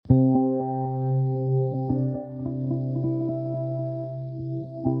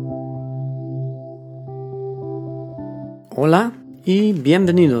Hola y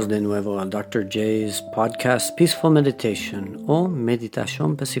bienvenidos de nuevo al Dr. J's podcast Peaceful Meditation o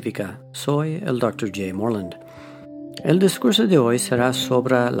Meditación Pacífica. Soy el Dr. J. Moreland. El discurso de hoy será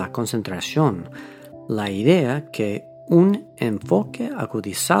sobre la concentración, la idea que un enfoque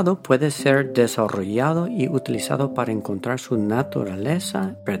agudizado puede ser desarrollado y utilizado para encontrar su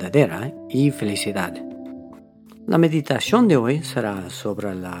naturaleza verdadera y felicidad. La meditación de hoy será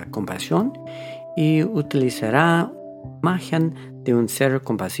sobre la compasión y utilizará imagen de un ser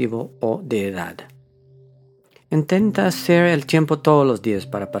compasivo o deidad. Intenta hacer el tiempo todos los días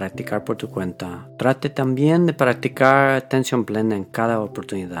para practicar por tu cuenta. Trate también de practicar atención plena en cada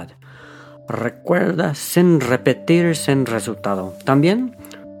oportunidad. Recuerda sin repetir sin resultado. También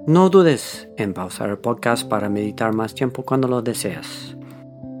no dudes en pausar el podcast para meditar más tiempo cuando lo deseas.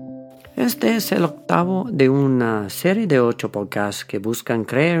 Este es el octavo de una serie de 8 podcasts que buscan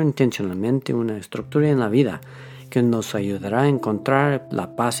crear intencionalmente una estructura en la vida que nos ayudará a encontrar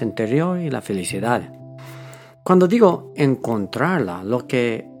la paz interior y la felicidad. Cuando digo encontrarla, lo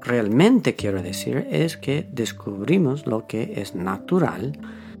que realmente quiero decir es que descubrimos lo que es natural,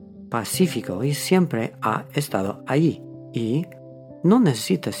 pacífico y siempre ha estado ahí y no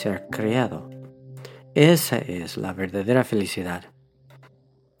necesita ser creado. Esa es la verdadera felicidad.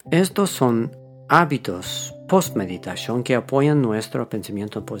 Estos son hábitos post-meditación que apoyan nuestro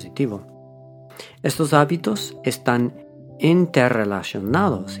pensamiento positivo. Estos hábitos están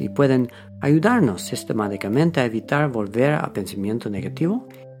interrelacionados y pueden ayudarnos sistemáticamente a evitar volver a pensamiento negativo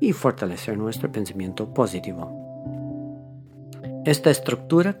y fortalecer nuestro pensamiento positivo. Esta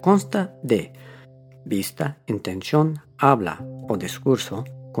estructura consta de vista, intención, habla o discurso,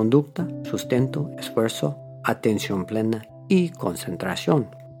 conducta, sustento, esfuerzo, atención plena y concentración.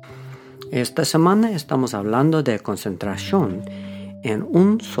 Esta semana estamos hablando de concentración en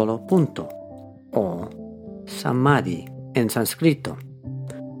un solo punto, o samadhi en sánscrito.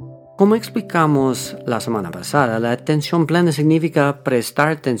 Como explicamos la semana pasada, la atención plena significa prestar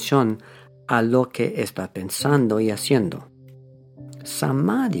atención a lo que estás pensando y haciendo.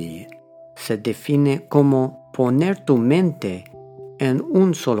 Samadhi se define como poner tu mente en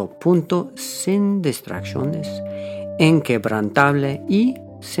un solo punto sin distracciones, inquebrantable y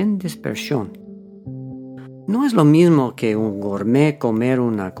sin dispersión. No es lo mismo que un gourmet comer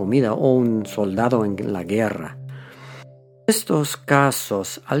una comida o un soldado en la guerra. En estos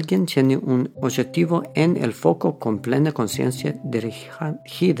casos, alguien tiene un objetivo en el foco con plena conciencia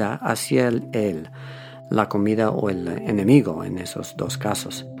dirigida hacia él, la comida o el enemigo en esos dos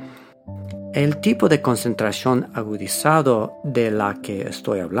casos. El tipo de concentración agudizado de la que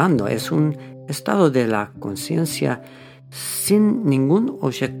estoy hablando es un estado de la conciencia sin ningún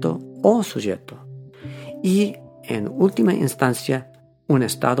objeto o sujeto. Y, en última instancia, un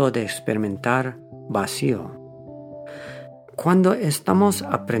estado de experimentar vacío. Cuando estamos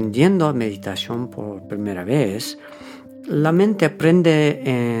aprendiendo meditación por primera vez, la mente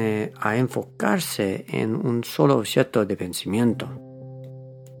aprende a enfocarse en un solo objeto de pensamiento.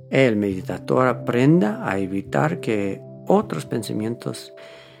 El meditador aprende a evitar que otros pensamientos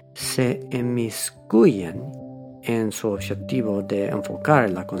se inmiscuyan en su objetivo de enfocar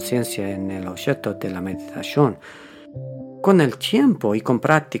la conciencia en el objeto de la meditación. Con el tiempo y con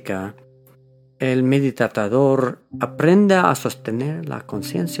práctica, el meditador aprende a sostener la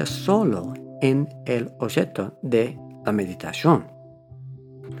conciencia solo en el objeto de la meditación.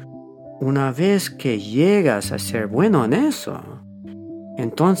 Una vez que llegas a ser bueno en eso,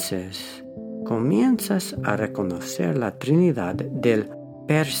 entonces comienzas a reconocer la Trinidad del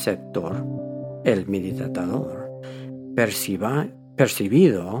perceptor, el meditador,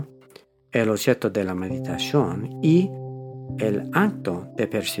 percibido, el objeto de la meditación y el acto de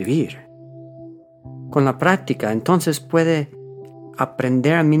percibir. Con la práctica, entonces puede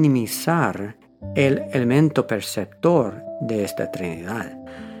aprender a minimizar el elemento perceptor de esta Trinidad.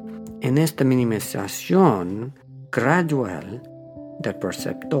 En esta minimización gradual del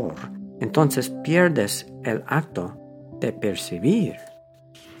perceptor, entonces pierdes el acto de percibir.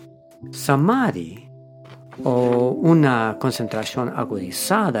 Samadhi o una concentración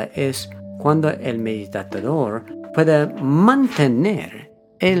agudizada es cuando el meditador puede mantener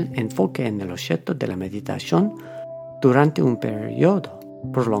el enfoque en el objeto de la meditación durante un periodo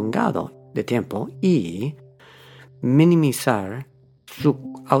prolongado de tiempo y minimizar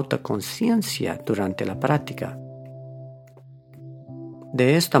su autoconciencia durante la práctica.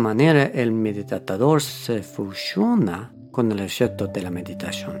 De esta manera, el meditador se fusiona con el objeto de la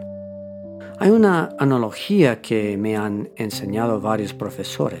meditación. Hay una analogía que me han enseñado varios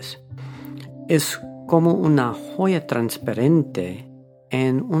profesores. Es como una joya transparente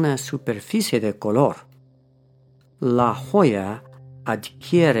en una superficie de color. la joya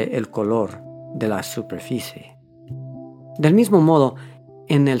adquiere el color de la superficie. Del mismo modo,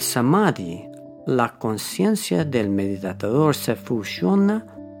 en el samadhi, la conciencia del meditador se fusiona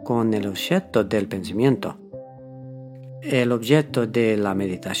con el objeto del pensamiento. El objeto de la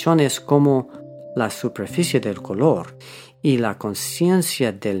meditación es como la superficie del color y la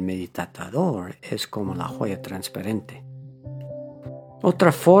conciencia del meditador es como la joya transparente.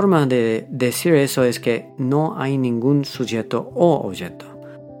 Otra forma de decir eso es que no hay ningún sujeto o objeto.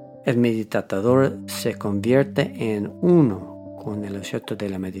 El meditador se convierte en uno con el objeto de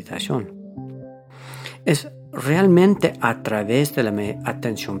la meditación. Es realmente a través de la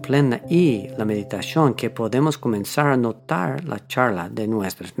atención plena y la meditación que podemos comenzar a notar la charla de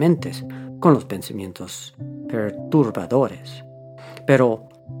nuestras mentes con los pensamientos perturbadores. Pero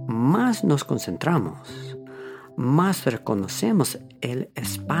más nos concentramos, más reconocemos el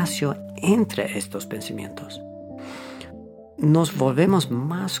espacio entre estos pensamientos. Nos volvemos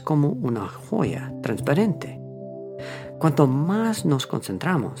más como una joya transparente. Cuanto más nos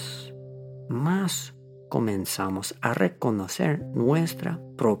concentramos, más comenzamos a reconocer nuestra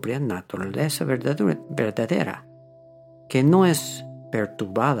propia naturaleza verdadera, que no es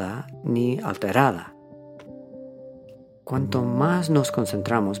perturbada ni alterada. Cuanto más nos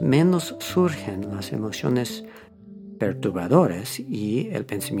concentramos, menos surgen las emociones perturbadoras y el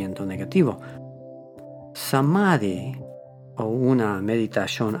pensamiento negativo. Samadhi, o una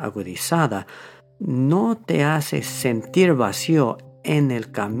meditación agudizada, no te hace sentir vacío en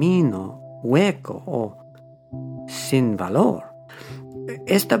el camino hueco o sin valor.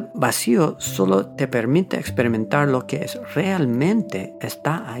 Este vacío solo te permite experimentar lo que realmente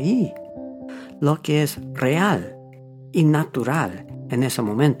está ahí, lo que es real y natural en ese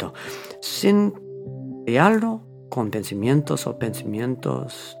momento, sin crearlo con pensamientos o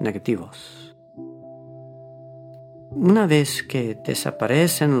pensamientos negativos. Una vez que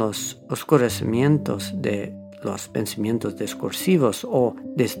desaparecen los oscurecimientos de los pensamientos discursivos o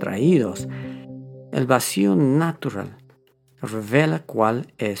distraídos, el vacío natural revela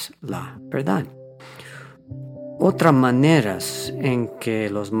cuál es la verdad. Otras maneras en que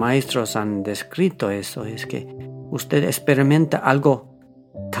los maestros han descrito eso es que usted experimenta algo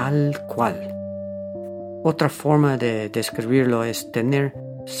tal cual. Otra forma de describirlo es tener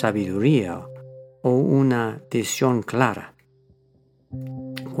sabiduría o una visión clara.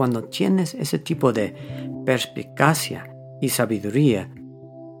 Cuando tienes ese tipo de perspicacia y sabiduría,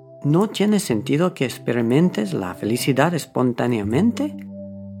 ¿no tiene sentido que experimentes la felicidad espontáneamente?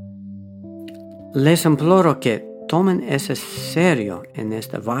 Les imploro que tomen ese serio en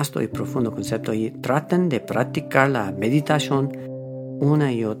este vasto y profundo concepto y traten de practicar la meditación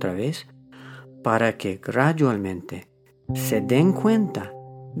una y otra vez para que gradualmente se den cuenta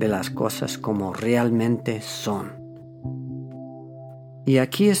de las cosas como realmente son. Y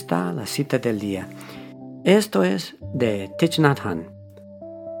aquí está la cita del día. Esto es de Thich Nhat Hanh.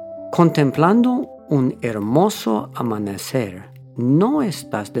 Contemplando un hermoso amanecer, no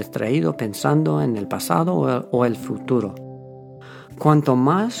estás distraído pensando en el pasado o el futuro. Cuanto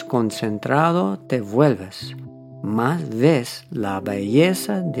más concentrado te vuelves, más ves la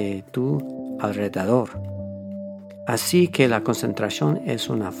belleza de tu alrededor. Así que la concentración es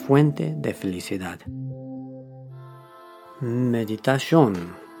una fuente de felicidad.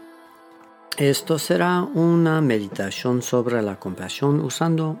 Meditación. Esto será una meditación sobre la compasión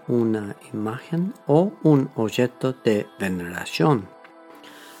usando una imagen o un objeto de veneración.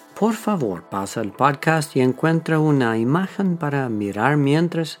 Por favor, pausa el podcast y encuentra una imagen para mirar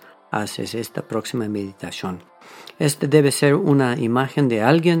mientras haces esta próxima meditación. Este debe ser una imagen de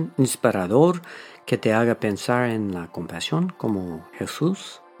alguien inspirador que te haga pensar en la compasión, como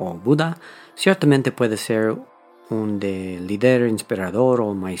Jesús o Buda. Ciertamente puede ser un líder inspirador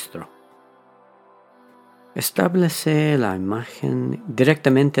o maestro. Establece la imagen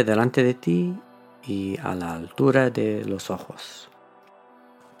directamente delante de ti y a la altura de los ojos.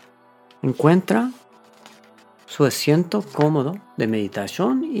 Encuentra su asiento cómodo de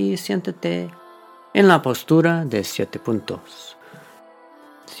meditación y siéntate en la postura de 7 puntos.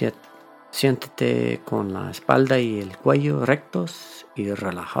 Siéntate con la espalda y el cuello rectos y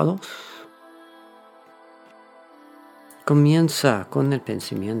relajados. Comienza con el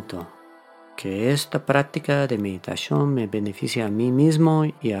pensamiento que esta práctica de meditación me beneficia a mí mismo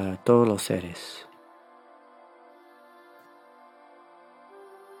y a todos los seres.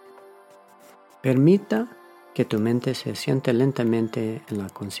 Permita que tu mente se siente lentamente en la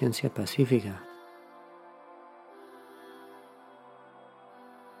conciencia pacífica.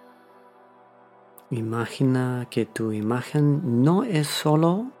 Imagina que tu imagen no es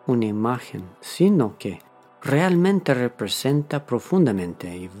solo una imagen, sino que realmente representa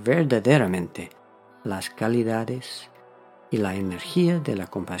profundamente y verdaderamente las calidades y la energía de la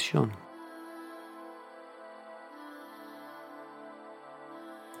compasión.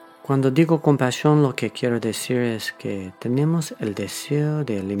 Cuando digo compasión, lo que quiero decir es que tenemos el deseo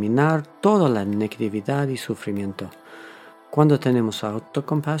de eliminar toda la negatividad y sufrimiento. Cuando tenemos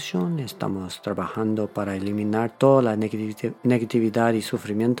autocompasión, estamos trabajando para eliminar toda la negatividad y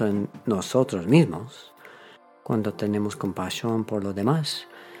sufrimiento en nosotros mismos. Cuando tenemos compasión por los demás,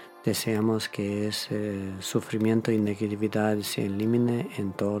 deseamos que ese sufrimiento y negatividad se elimine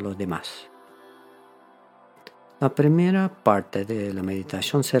en todos los demás. La primera parte de la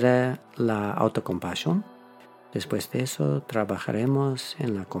meditación será la autocompasión. Después de eso, trabajaremos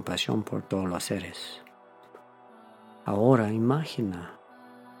en la compasión por todos los seres. Ahora imagina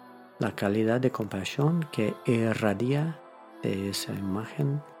la calidad de compasión que irradia de esa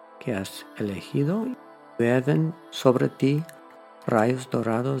imagen que has elegido. Llueven sobre ti rayos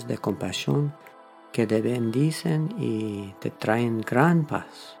dorados de compasión que te bendicen y te traen gran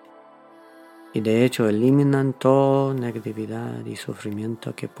paz. Y de hecho eliminan toda negatividad y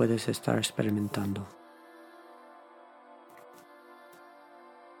sufrimiento que puedes estar experimentando.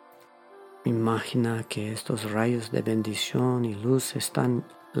 Imagina que estos rayos de bendición y luz están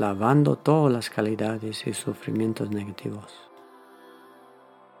lavando todas las calidades y sufrimientos negativos.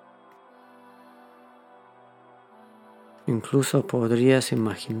 Incluso podrías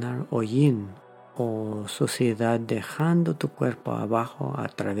imaginar hollín o suciedad dejando tu cuerpo abajo a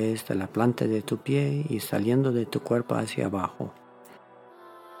través de la planta de tu pie y saliendo de tu cuerpo hacia abajo.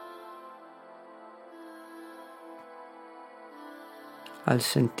 Al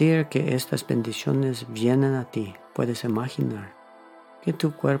sentir que estas bendiciones vienen a ti, puedes imaginar que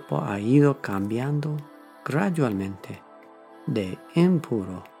tu cuerpo ha ido cambiando gradualmente de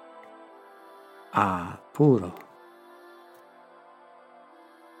impuro a puro.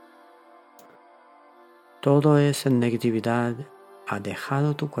 Toda esa negatividad ha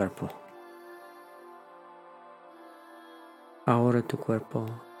dejado tu cuerpo. Ahora tu cuerpo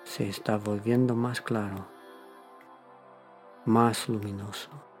se está volviendo más claro, más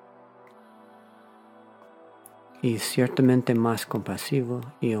luminoso y ciertamente más compasivo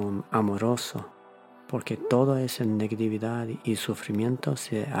y amoroso, porque toda esa negatividad y sufrimiento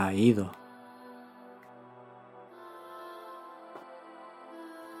se ha ido.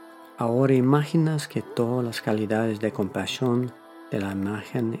 Ahora imaginas que todas las calidades de compasión de la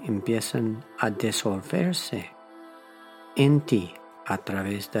imagen empiezan a disolverse en ti a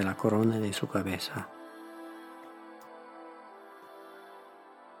través de la corona de su cabeza.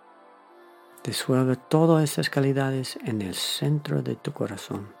 Disuelve todas esas calidades en el centro de tu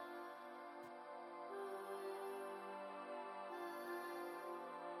corazón.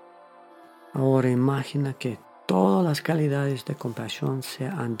 Ahora imagina que todas las calidades de compasión se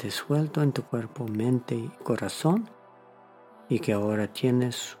han disuelto en tu cuerpo, mente y corazón y que ahora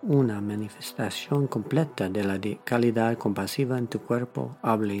tienes una manifestación completa de la calidad compasiva en tu cuerpo,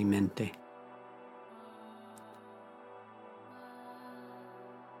 habla y mente.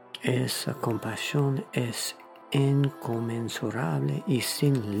 Esa compasión es inconmensurable y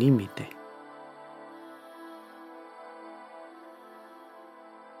sin límite.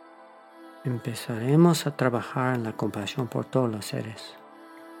 Empezaremos a trabajar en la compasión por todos los seres.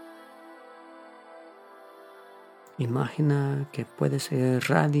 Imagina que puedes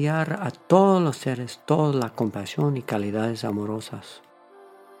irradiar a todos los seres toda la compasión y calidades amorosas.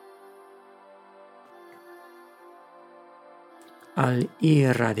 Al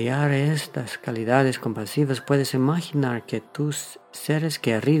irradiar estas calidades compasivas, puedes imaginar que tus seres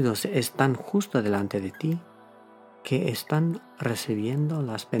queridos están justo delante de ti, que están recibiendo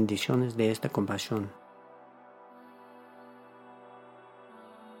las bendiciones de esta compasión.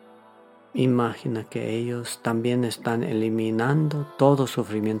 Imagina que ellos también están eliminando todo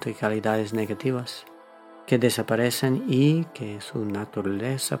sufrimiento y calidades negativas que desaparecen y que su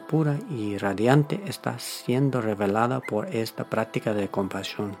naturaleza pura y radiante está siendo revelada por esta práctica de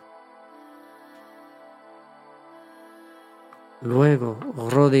compasión. Luego,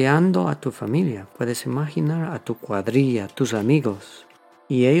 rodeando a tu familia, puedes imaginar a tu cuadrilla, tus amigos,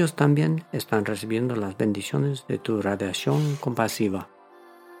 y ellos también están recibiendo las bendiciones de tu radiación compasiva.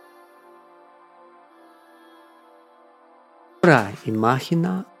 Ahora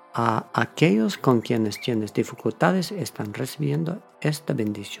imagina a aquellos con quienes tienes dificultades están recibiendo esta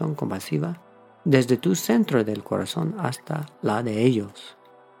bendición compasiva desde tu centro del corazón hasta la de ellos.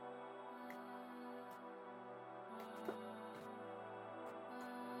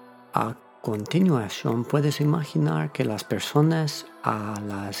 continuación puedes imaginar que las personas a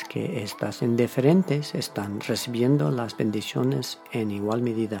las que estás indiferentes están recibiendo las bendiciones en igual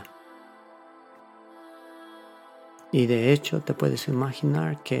medida. Y de hecho te puedes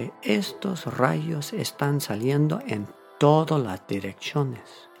imaginar que estos rayos están saliendo en todas las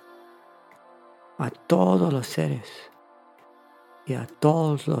direcciones, a todos los seres y a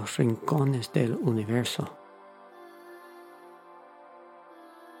todos los rincones del universo.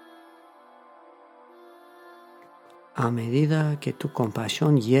 A medida que tu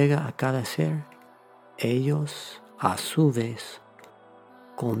compasión llega a cada ser, ellos, a su vez,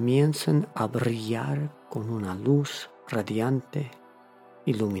 comienzan a brillar con una luz radiante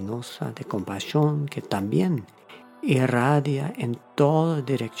y luminosa de compasión que también irradia en todas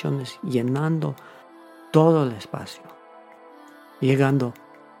direcciones, llenando todo el espacio, llegando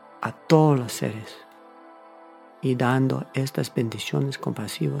a todos los seres y dando estas bendiciones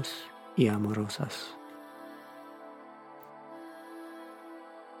compasivas y amorosas.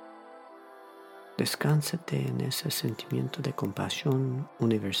 Descánsate en ese sentimiento de compasión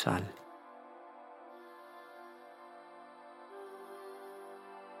universal.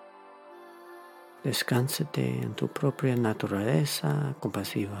 Descánsate en tu propia naturaleza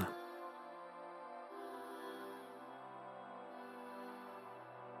compasiva.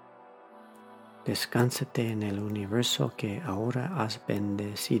 Descánsate en el universo que ahora has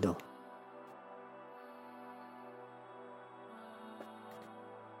bendecido.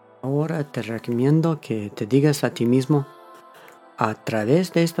 Ahora te recomiendo que te digas a ti mismo, a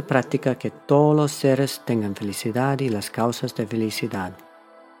través de esta práctica, que todos los seres tengan felicidad y las causas de felicidad.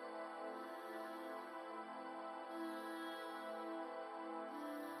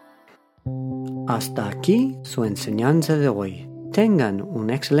 Hasta aquí su enseñanza de hoy. Tengan un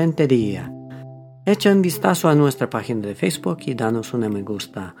excelente día. Echa un vistazo a nuestra página de Facebook y danos un me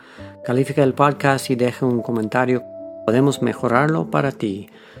gusta. Califica el podcast y deja un comentario. Podemos mejorarlo para ti.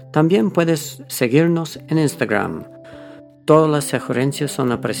 También puedes seguirnos en Instagram. Todas las sugerencias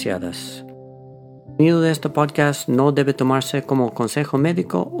son apreciadas. El contenido de este podcast no debe tomarse como consejo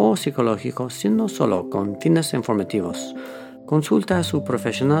médico o psicológico, sino solo con fines informativos. Consulta a su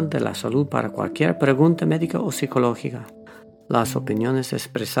profesional de la salud para cualquier pregunta médica o psicológica. Las opiniones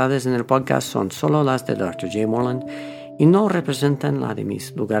expresadas en el podcast son solo las de Dr. J. Moreland y no representan la de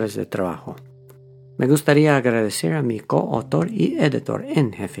mis lugares de trabajo. Me gustaría agradecer a mi coautor y editor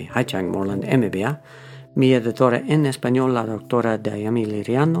en jefe, Hai-Chang Moreland, MBA, mi editora en español, la doctora Dayami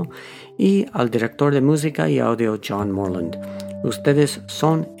Liriano, y al director de música y audio, John Moreland. Ustedes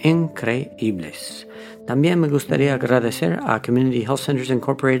son increíbles. También me gustaría agradecer a Community Health Centers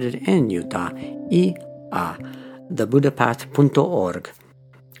Incorporated en Utah y a thebuddhapath.org.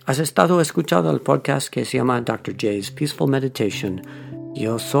 Has estado escuchando el podcast que se llama Dr. J's Peaceful Meditation.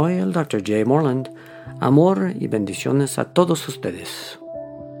 Yo soy el Dr. J. Moreland. Amor y bendiciones a todos ustedes.